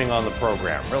for coming on the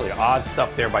program. Really odd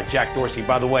stuff there by Jack Dorsey.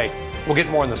 By the way, we'll get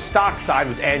more on the stock side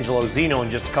with Angelo Zeno in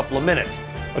just a couple of minutes.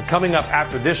 But coming up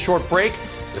after this short break,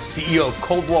 the CEO of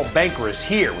Coldwell Banker is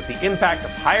here with the impact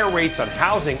of higher rates on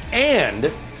housing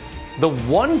and the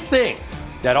one thing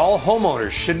that all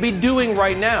homeowners should be doing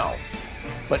right now,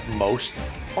 but most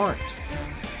aren't.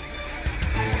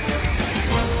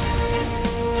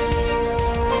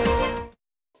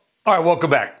 All right, welcome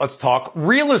back. Let's talk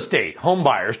real estate. Home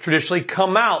buyers traditionally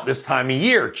come out this time of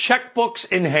year,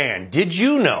 checkbooks in hand. Did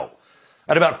you know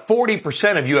that about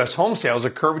 40% of U.S. home sales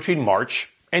occur between March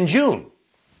and June?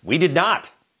 We did not,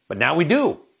 but now we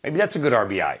do. Maybe that's a good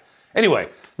RBI. Anyway,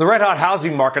 the red-hot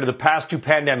housing market of the past 2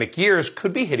 pandemic years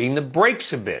could be hitting the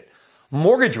brakes a bit.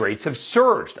 Mortgage rates have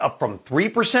surged up from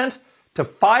 3% to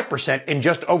 5% in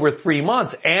just over 3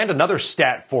 months. And another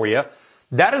stat for you,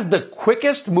 that is the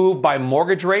quickest move by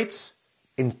mortgage rates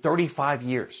in 35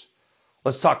 years.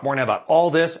 Let's talk more now about all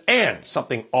this and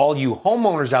something all you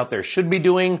homeowners out there should be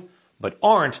doing but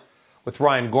aren't with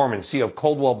Ryan Gorman, CEO of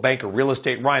Coldwell Banker Real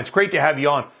Estate. Ryan, it's great to have you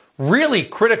on. Really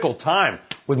critical time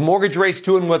with mortgage rates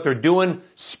doing what they're doing.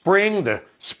 Spring, the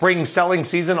spring selling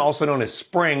season, also known as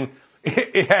spring,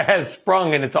 it has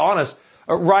sprung and it's on us.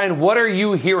 Ryan, what are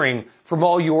you hearing from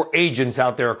all your agents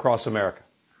out there across America?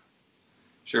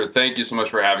 Sure. Thank you so much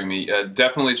for having me.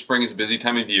 Definitely spring is a busy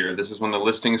time of year. This is when the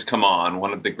listings come on.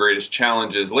 One of the greatest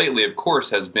challenges lately, of course,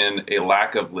 has been a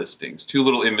lack of listings, too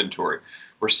little inventory.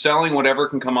 We're selling whatever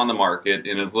can come on the market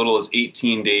in as little as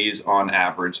 18 days on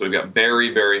average. So we've got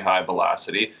very, very high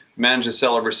velocity. We managed to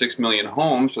sell over 6 million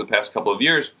homes for the past couple of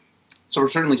years. So we're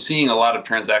certainly seeing a lot of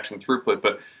transaction throughput.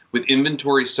 But with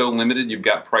inventory so limited, you've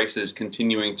got prices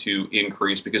continuing to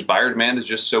increase because buyer demand is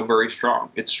just so very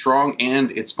strong. It's strong and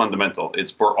it's fundamental.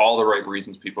 It's for all the right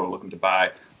reasons. People are looking to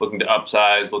buy, looking to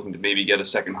upsize, looking to maybe get a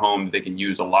second home that they can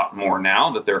use a lot more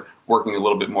now that they're working a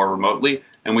little bit more remotely.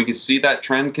 And we can see that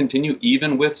trend continue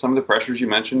even with some of the pressures you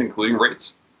mentioned, including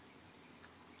rates.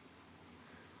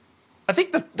 I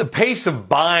think the pace of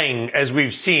buying, as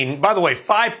we've seen, by the way,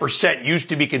 5% used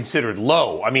to be considered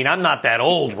low. I mean, I'm not that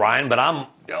old, Ryan, but I'm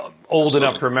old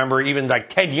enough to remember even like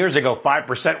 10 years ago,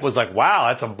 5% was like, wow,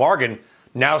 that's a bargain.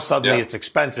 Now suddenly it's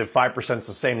expensive. 5% is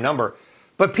the same number.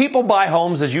 But people buy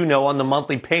homes, as you know, on the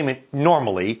monthly payment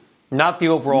normally, not the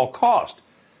overall cost.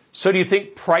 So do you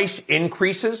think price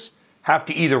increases have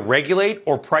to either regulate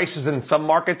or prices in some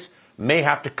markets may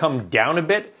have to come down a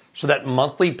bit so that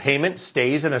monthly payment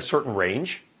stays in a certain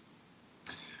range?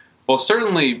 Well,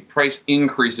 certainly price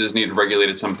increases need to regulate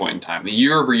at some point in time. The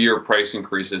year-over-year price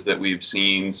increases that we've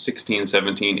seen, 16,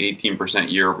 17,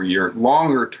 18% year-over-year,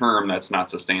 longer term, that's not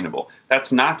sustainable.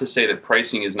 That's not to say that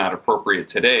pricing is not appropriate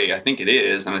today. I think it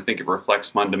is, and I think it reflects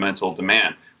fundamental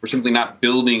demand. We're simply not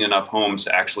building enough homes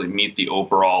to actually meet the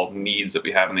overall needs that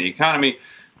we have in the economy.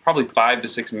 Probably 5 to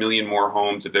 6 million more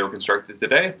homes, if they were constructed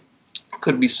today,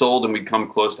 could be sold and we'd come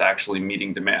close to actually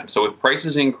meeting demand. So with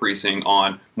prices increasing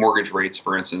on mortgage rates,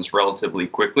 for instance, relatively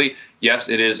quickly, yes,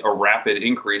 it is a rapid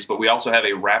increase, but we also have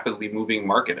a rapidly moving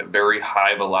market, a very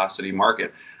high velocity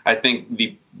market. I think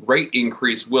the rate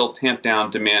increase will tamp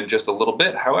down demand just a little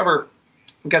bit. However,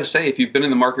 I've got to say, if you've been in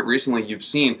the market recently, you've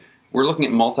seen we're looking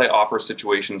at multi-offer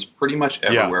situations pretty much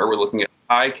everywhere. Yeah. We're looking at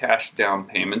high cash down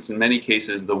payments. In many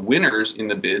cases, the winners in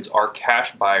the bids are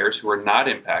cash buyers who are not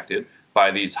impacted by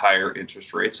these higher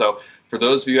interest rates. So for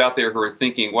those of you out there who are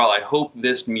thinking, well, I hope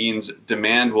this means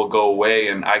demand will go away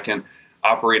and I can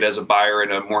operate as a buyer in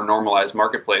a more normalized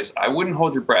marketplace, I wouldn't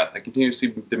hold your breath. I continue to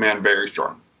see demand very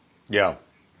strong. Yeah.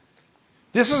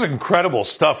 This is incredible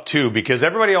stuff, too, because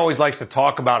everybody always likes to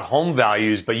talk about home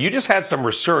values, but you just had some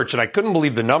research, and I couldn't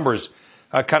believe the numbers.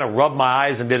 Kind of rubbed my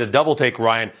eyes and did a double take,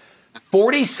 Ryan.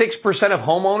 46% of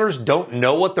homeowners don't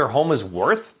know what their home is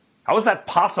worth? How is that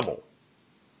possible?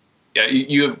 Yeah,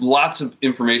 you have lots of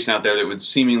information out there that would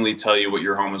seemingly tell you what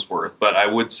your home is worth. But I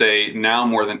would say now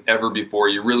more than ever before,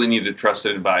 you really need a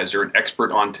trusted advisor, an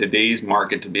expert on today's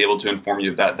market to be able to inform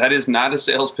you of that. That is not a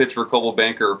sales pitch for Coldwell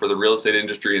Banker or for the real estate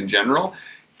industry in general.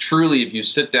 Truly, if you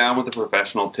sit down with a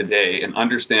professional today and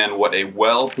understand what a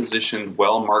well-positioned,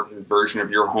 well-marketed version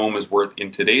of your home is worth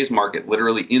in today's market,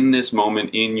 literally in this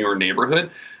moment in your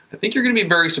neighborhood, I think you're going to be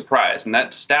very surprised. And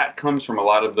that stat comes from a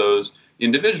lot of those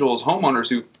individuals, homeowners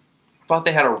who thought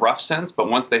they had a rough sense, but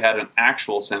once they had an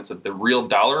actual sense of the real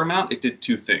dollar amount, it did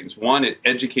two things. One, it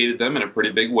educated them in a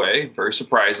pretty big way, very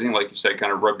surprising, like you said,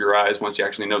 kind of rub your eyes once you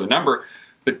actually know the number.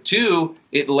 But two,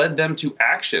 it led them to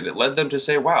action. It led them to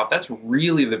say, wow, if that's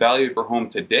really the value of your home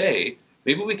today,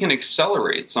 maybe we can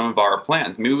accelerate some of our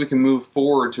plans. Maybe we can move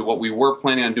forward to what we were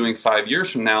planning on doing 5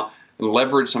 years from now and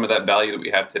leverage some of that value that we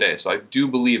have today. So I do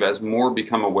believe as more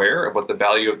become aware of what the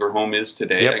value of their home is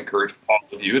today, I encourage all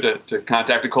of you to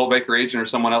contact a Coldwell Banker agent or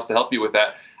someone else to help you with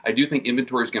that. I do think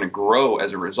inventory is going to grow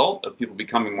as a result of people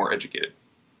becoming more educated.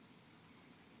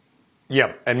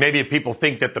 Yeah, and maybe if people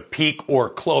think that the peak or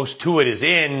close to it is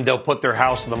in, they'll put their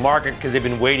house on the market because they've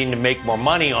been waiting to make more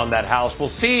money on that house. We'll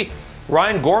see.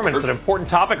 Ryan Gorman, it's an important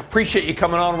topic. Appreciate you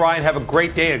coming on, Ryan. Have a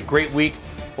great day, a great week.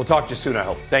 We'll talk to you soon, I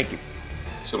hope. Thank you.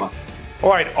 So much. All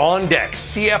right, on deck,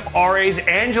 CFRA's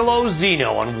Angelo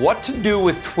Zeno on what to do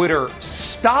with Twitter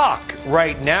stock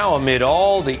right now amid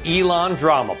all the Elon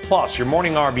drama. Plus, your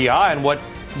morning RBI and what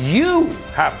you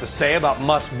have to say about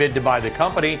Musk's bid to buy the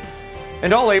company.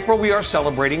 And all April, we are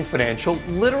celebrating Financial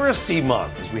Literacy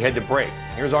Month as we head to break.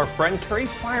 Here's our friend Carrie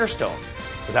Firestone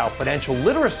with how financial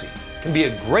literacy can be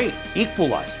a great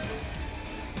equalizer.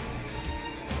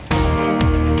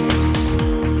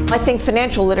 I think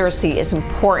financial literacy is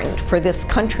important for this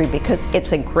country because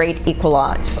it's a great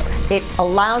equalizer. It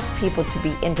allows people to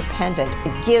be independent.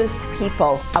 It gives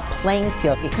people a playing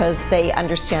field because they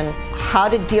understand how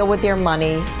to deal with their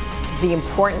money, the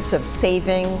importance of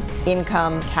saving,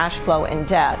 income, cash flow, and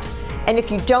debt. And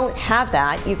if you don't have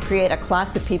that, you create a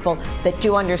class of people that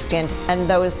do understand and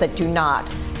those that do not.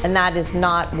 And that is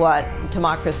not what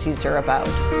democracies are about.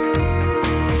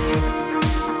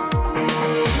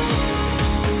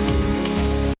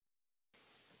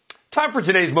 Time for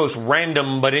today's most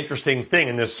random but interesting thing.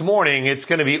 And this morning, it's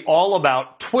going to be all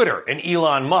about Twitter and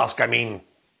Elon Musk. I mean,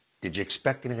 did you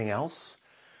expect anything else?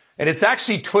 And it's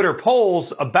actually Twitter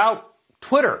polls about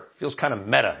Twitter. Feels kind of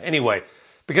meta. Anyway,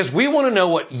 because we want to know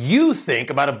what you think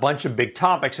about a bunch of big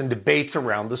topics and debates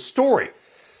around the story.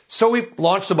 So we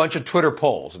launched a bunch of Twitter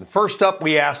polls. And first up,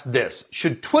 we asked this: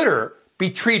 should Twitter be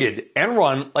treated and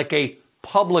run like a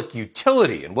public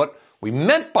utility? And what we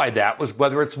meant by that was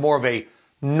whether it's more of a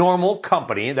normal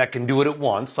company that can do it at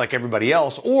once like everybody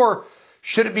else, or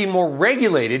should it be more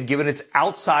regulated given its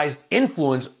outsized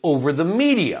influence over the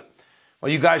media?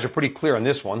 Well, you guys are pretty clear on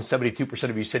this one. 72%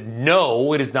 of you said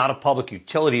no, it is not a public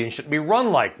utility and shouldn't be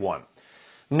run like one.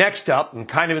 Next up, and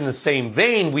kind of in the same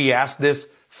vein, we asked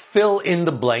this fill in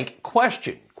the blank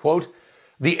question. Quote,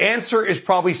 the answer is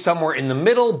probably somewhere in the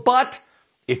middle, but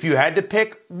if you had to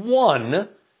pick one,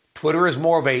 Twitter is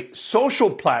more of a social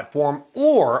platform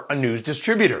or a news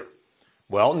distributor.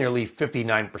 Well, nearly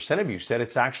 59% of you said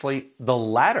it's actually the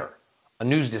latter, a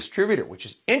news distributor, which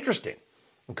is interesting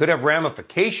and could have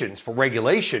ramifications for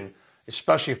regulation,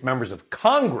 especially if members of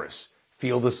Congress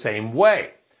feel the same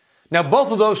way. Now,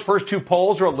 both of those first two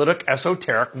polls are a little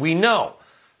esoteric, we know.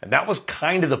 And that was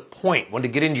kind of the point, wanted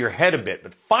to get into your head a bit.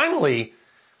 But finally,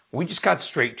 we just got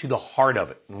straight to the heart of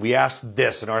it. And we asked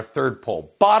this in our third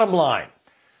poll. Bottom line,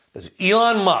 does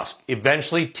Elon Musk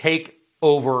eventually take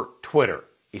over Twitter?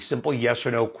 A simple yes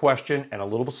or no question. And a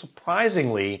little bit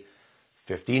surprisingly,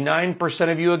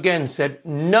 59% of you again said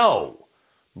no.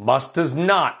 Musk does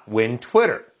not win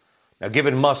Twitter. Now,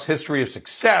 given Musk's history of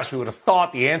success, we would have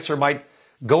thought the answer might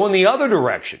go in the other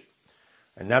direction.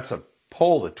 And that's a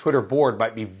poll the Twitter board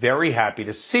might be very happy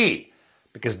to see,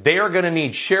 because they are going to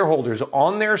need shareholders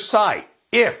on their side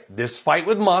if this fight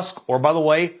with Musk, or by the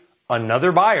way,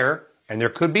 another buyer, and there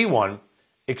could be one,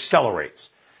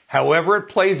 accelerates. However it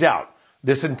plays out,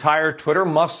 this entire Twitter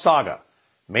Musk saga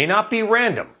may not be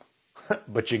random,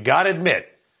 but you got to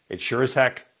admit, it sure as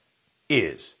heck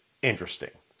is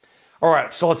interesting. All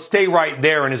right, so let's stay right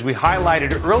there. And as we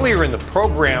highlighted earlier in the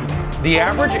program, the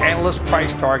average analyst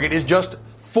price target is just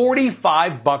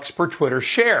 $45 per Twitter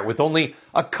share, with only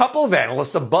a couple of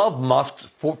analysts above Musk's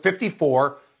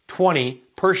 $54.20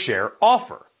 per share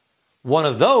offer. One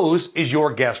of those is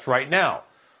your guest right now,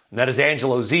 and that is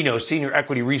Angelo Zeno, Senior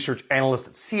Equity Research Analyst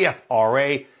at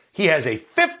CFRA. He has a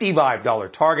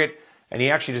 $55 target, and he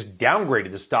actually just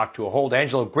downgraded the stock to a hold.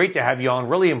 Angelo, great to have you on.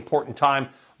 Really important time.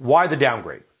 Why the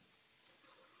downgrade?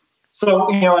 So,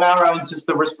 in our eyes, just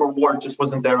the risk reward just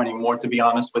wasn't there anymore, to be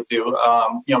honest with you.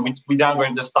 We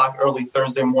downgraded the stock early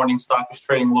Thursday morning. Stock was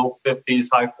trading low 50s,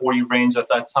 high 40 range at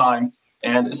that time.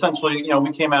 And essentially,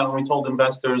 we came out and we told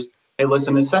investors, hey,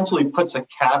 listen, essentially puts a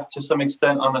cap to some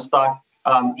extent on the stock.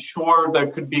 Sure, there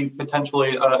could be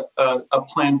potentially a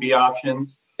plan B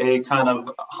option, a kind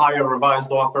of higher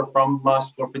revised offer from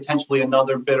Musk, or potentially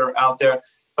another bidder out there.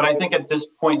 But I think at this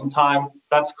point in time,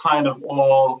 that's kind of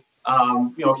all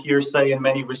hearsay in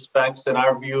many respects. And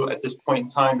our view at this point in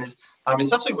time is,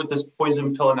 especially with this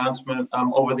poison pill announcement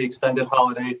over the extended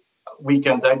holiday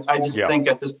weekend, I just think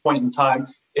at this point in time,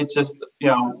 it's just,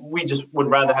 we just would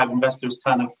rather have investors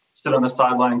kind of sit on the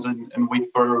sidelines and wait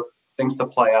for things to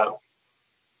play out.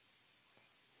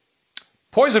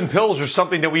 Poison pills are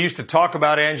something that we used to talk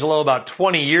about, Angelo, about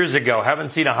 20 years ago. Haven't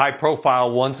seen a high-profile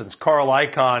one since Carl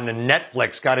Icahn and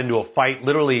Netflix got into a fight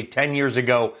literally 10 years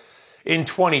ago in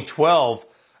 2012.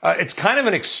 It's kind of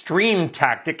an extreme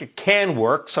tactic. It can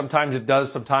work. Sometimes it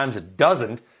does, sometimes it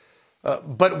doesn't.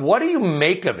 But what do you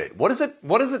make of it? What does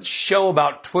it show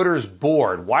about Twitter's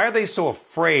board? Why are they so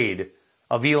afraid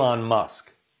of Elon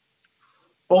Musk?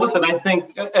 Well, listen, I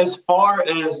think as far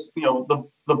as,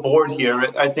 the board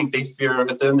here, I think they fear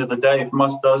at the end of the day, if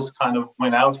Musk does kind of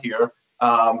win out here,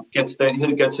 gets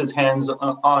his hands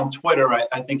on Twitter,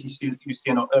 I think you see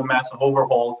a massive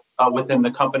overhaul within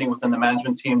the company, within the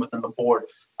management team, within the board.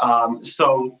 I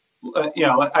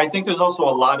think there's also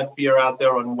a lot of fear out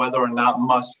there on whether or not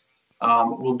Musk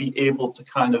will be able to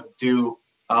kind of do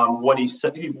what he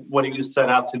was set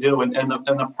out to do. And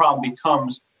the problem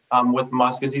becomes with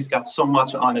Musk is he's got so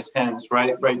much on his hands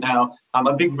right now.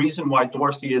 A big reason why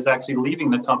Dorsey is actually leaving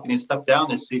the company, stepped down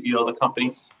as CEO of the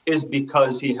company, is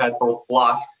because he had both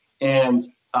Block and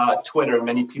Twitter.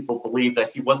 Many people believe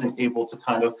that he wasn't able to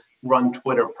kind of run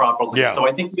Twitter properly. Yeah. So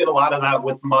I think you get a lot of that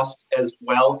with Musk as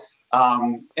well.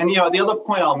 The other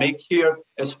point I'll make here,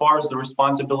 as far as the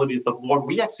responsibility of the board,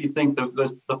 we actually think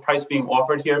the price being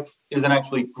offered here is an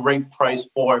actually great price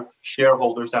for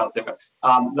shareholders out there.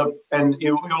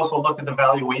 We also look at the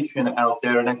valuation out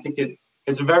there, and I think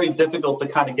it's very difficult to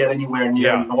kind of get anywhere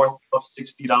near north of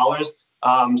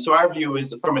 $60. So our view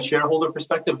is, from a shareholder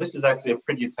perspective, this is actually a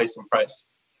pretty enticing price.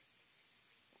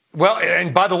 Well,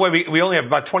 and by the way, we only have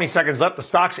about 20 seconds left. The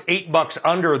stock's $8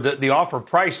 under the offer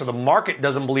price, so the market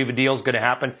doesn't believe a deal is going to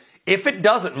happen. If it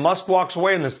doesn't, Musk walks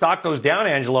away and the stock goes down,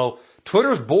 Angelo,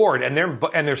 Twitter's board and their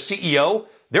CEO,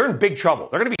 they're in big trouble.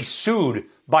 They're going to be sued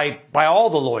by all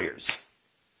the lawyers.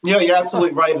 Yeah, you're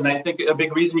absolutely right. And I think a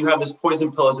big reason you have this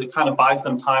poison pill is it kind of buys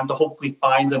them time to hopefully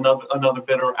find another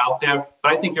bidder out there.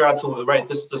 But I think you're absolutely right.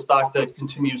 This is a stock that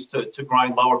continues to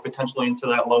grind lower, potentially into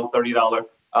that low $30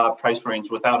 price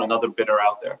range without another bidder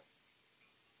out there.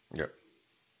 Yeah.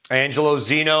 Angelo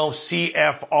Zeno,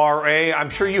 CFRA. I'm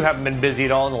sure you haven't been busy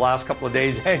at all in the last couple of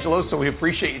days, Angelo, so we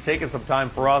appreciate you taking some time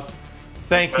for us.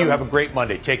 Thank you. Have a great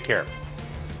Monday. Take care.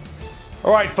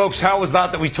 All right, folks, how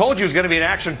about that? We told you it was going to be an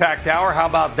action-packed hour. How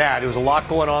about that? There was a lot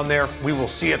going on there. We will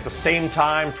see at the same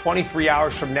time 23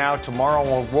 hours from now, tomorrow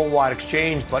on Worldwide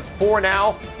Exchange. But for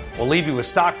now, we'll leave you with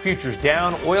stock futures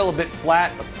down, oil a bit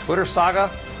flat, but the Twitter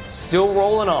saga still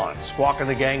rolling on. Squawk and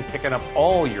the gang picking up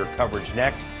all your coverage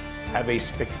next. Have a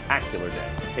spectacular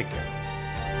day. Take care.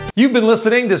 You've been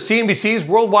listening to CNBC's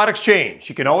Worldwide Exchange.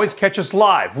 You can always catch us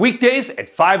live weekdays at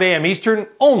 5 a.m. Eastern,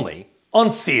 only on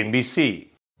CNBC.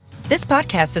 This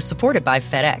podcast is supported by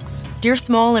FedEx. Dear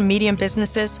small and medium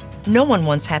businesses, no one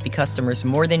wants happy customers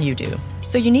more than you do.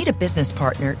 So you need a business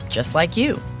partner just like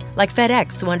you. Like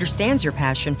FedEx, who understands your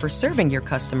passion for serving your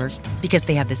customers because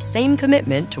they have the same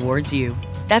commitment towards you.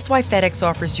 That's why FedEx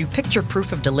offers you picture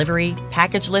proof of delivery,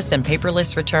 packageless and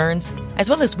paperless returns, as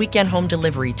well as weekend home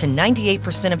delivery to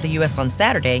 98% of the U.S. on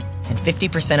Saturday and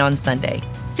 50% on Sunday.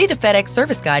 See the FedEx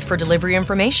service guide for delivery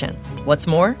information. What's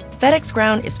more, FedEx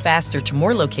Ground is faster to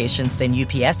more locations than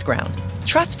UPS Ground.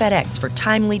 Trust FedEx for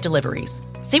timely deliveries.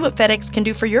 See what FedEx can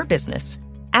do for your business.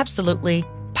 Absolutely,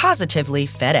 positively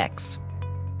FedEx.